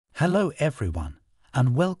Hello everyone,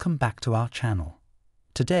 and welcome back to our channel.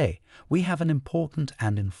 Today, we have an important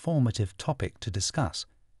and informative topic to discuss: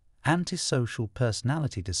 Antisocial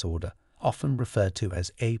Personality Disorder, often referred to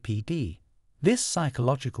as APD. This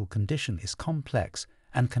psychological condition is complex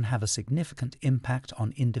and can have a significant impact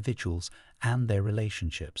on individuals and their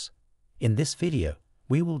relationships. In this video,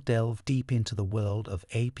 we will delve deep into the world of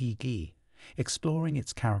APD, exploring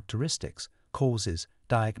its characteristics, causes,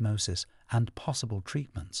 diagnosis, and possible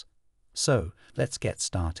treatments. So, let's get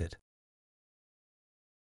started.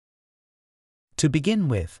 To begin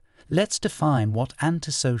with, let's define what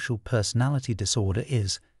antisocial personality disorder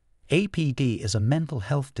is. APD is a mental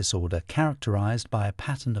health disorder characterized by a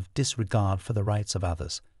pattern of disregard for the rights of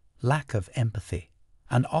others, lack of empathy,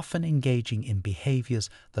 and often engaging in behaviors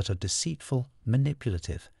that are deceitful,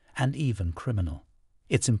 manipulative, and even criminal.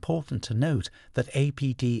 It's important to note that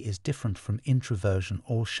APD is different from introversion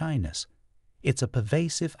or shyness. It's a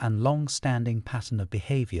pervasive and long-standing pattern of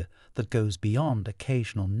behavior that goes beyond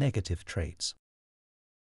occasional negative traits.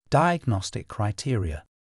 Diagnostic criteria.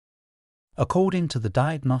 According to the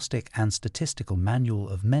Diagnostic and Statistical Manual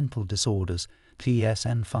of Mental Disorders,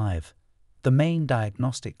 DSM-5, the main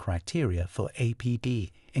diagnostic criteria for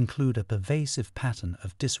APD include a pervasive pattern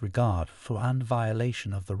of disregard for and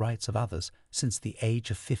violation of the rights of others since the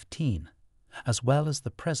age of 15, as well as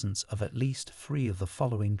the presence of at least 3 of the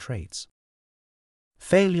following traits: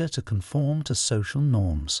 failure to conform to social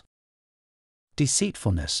norms,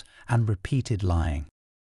 deceitfulness and repeated lying,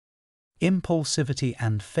 impulsivity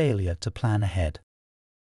and failure to plan ahead,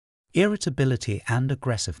 irritability and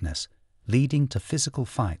aggressiveness, leading to physical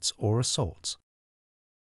fights or assaults,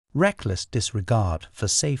 reckless disregard for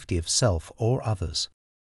safety of self or others,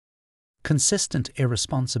 consistent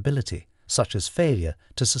irresponsibility, such as failure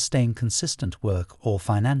to sustain consistent work or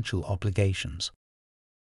financial obligations,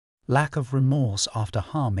 lack of remorse after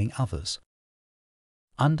harming others.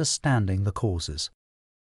 Understanding the causes.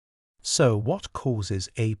 So, what causes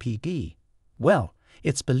APD? Well,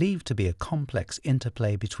 it's believed to be a complex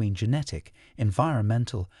interplay between genetic,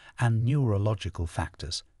 environmental, and neurological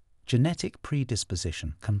factors. Genetic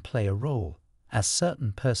predisposition can play a role, as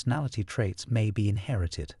certain personality traits may be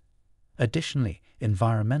inherited. Additionally,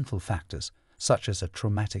 environmental factors, such as a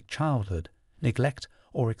traumatic childhood, neglect,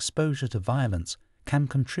 or exposure to violence, can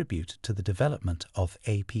contribute to the development of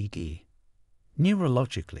APD.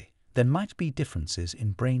 Neurologically, there might be differences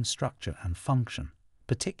in brain structure and function,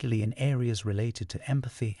 particularly in areas related to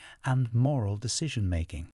empathy and moral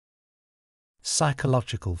decision-making.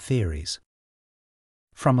 Psychological theories.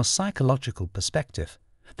 From a psychological perspective,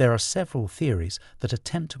 there are several theories that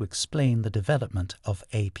attempt to explain the development of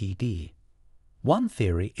APD. One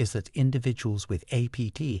theory is that individuals with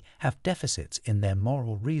APD have deficits in their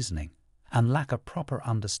moral reasoning and lack a proper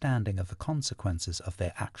understanding of the consequences of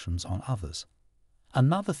their actions on others.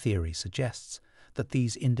 Another theory suggests that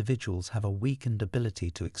these individuals have a weakened ability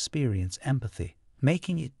to experience empathy,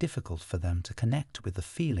 making it difficult for them to connect with the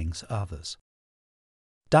feelings of others.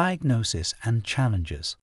 Diagnosis and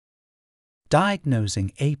challenges.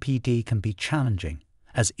 Diagnosing APD can be challenging,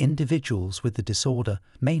 as individuals with the disorder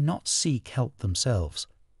may not seek help themselves.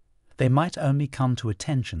 They might only come to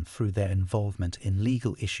attention through their involvement in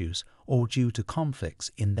legal issues or due to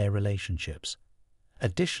conflicts in their relationships.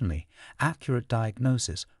 Additionally, accurate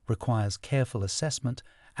diagnosis requires careful assessment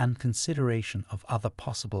and consideration of other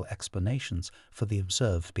possible explanations for the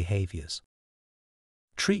observed behaviors.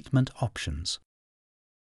 Treatment options.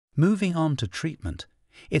 Moving on to treatment,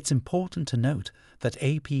 it's important to note that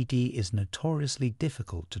APD is notoriously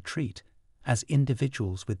difficult to treat, as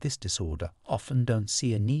individuals with this disorder often don't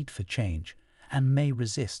see a need for change and may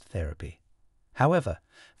resist therapy. However,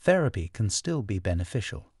 therapy can still be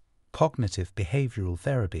beneficial. Cognitive behavioral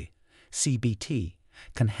therapy, CBT,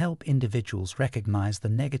 can help individuals recognize the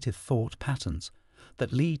negative thought patterns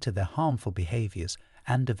that lead to their harmful behaviors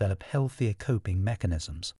and develop healthier coping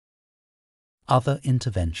mechanisms. Other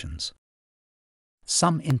interventions.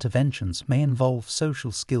 Some interventions may involve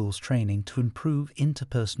social skills training to improve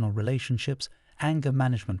interpersonal relationships, anger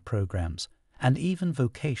management programs, and even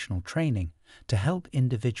vocational training to help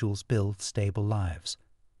individuals build stable lives.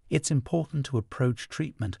 It's important to approach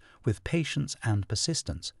treatment with patience and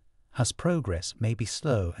persistence, as progress may be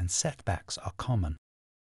slow and setbacks are common.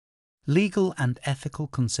 Legal and ethical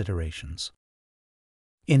considerations.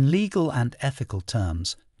 In legal and ethical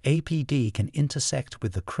terms, APD can intersect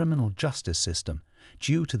with the criminal justice system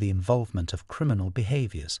due to the involvement of criminal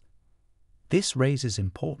behaviors. This raises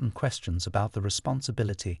important questions about the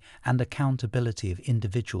responsibility and accountability of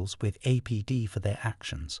individuals with APD for their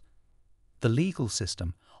actions. The legal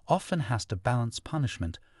system often has to balance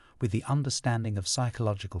punishment with the understanding of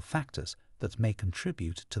psychological factors that may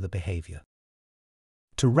contribute to the behavior.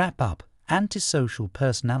 To wrap up, antisocial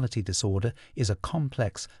personality disorder is a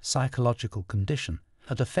complex psychological condition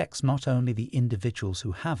that affects not only the individuals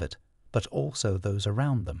who have it, but also those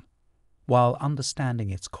around them. While understanding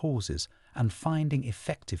its causes and finding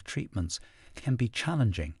effective treatments can be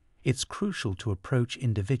challenging, it's crucial to approach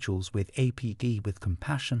individuals with APD with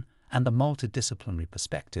compassion and a multidisciplinary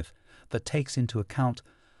perspective that takes into account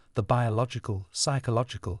the biological,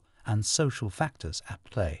 psychological, and social factors at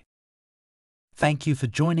play. Thank you for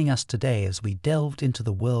joining us today as we delved into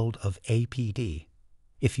the world of APD.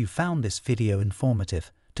 If you found this video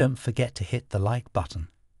informative, don't forget to hit the like button,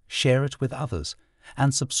 share it with others,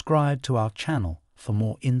 and subscribe to our channel for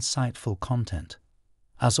more insightful content.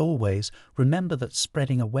 As always, remember that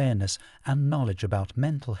spreading awareness and knowledge about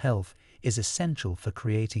mental health is essential for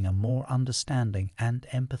creating a more understanding and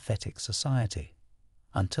empathetic society.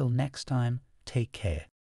 Until next time, take care.